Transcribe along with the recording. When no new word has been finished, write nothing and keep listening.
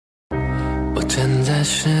站在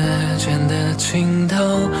时间的尽头，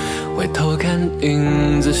回头看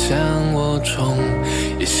影子向我冲，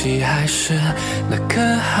依稀还是那个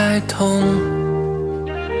孩童。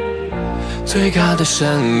最高的山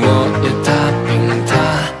我也踏平它，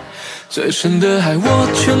最深的海我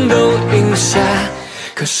全都饮下。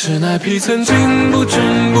可是那匹曾经不知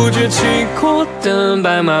不觉骑过的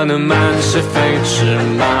白马，能满是飞驰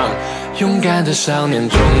吗？勇敢的少年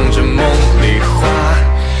种着梦里花，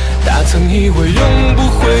他曾以为永不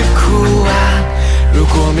会哭啊。如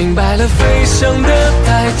果明白了飞翔的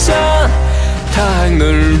代价，他还能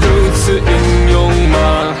如此英勇吗？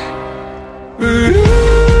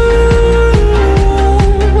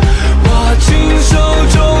握紧手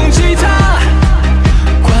中吉他，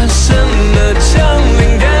关上了枪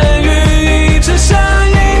铃，甘于一直向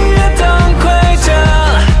音乐当盔甲。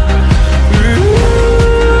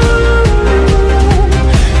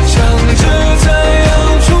向着太阳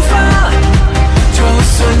出发，就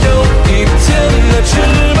算有一天那翅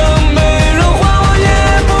膀被融化，我也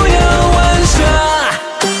不要晚霞。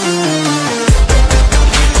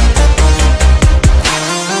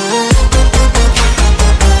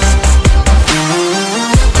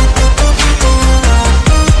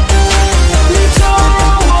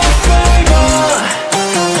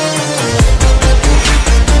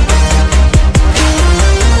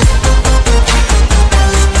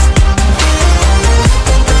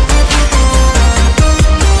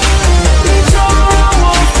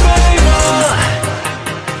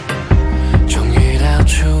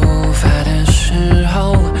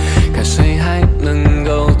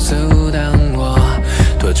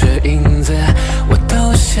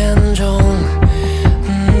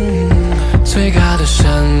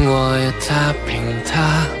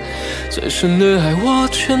最深的海我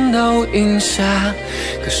全都饮下，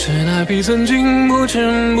可是那匹曾经不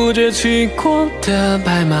知不觉骑过的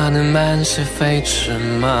白马，能满是飞驰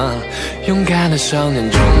吗？勇敢的少年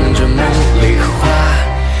种着梦里花，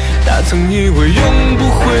他曾以为永不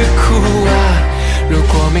会哭啊。如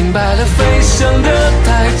果明白了飞翔的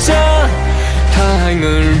代价，他还能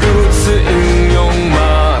如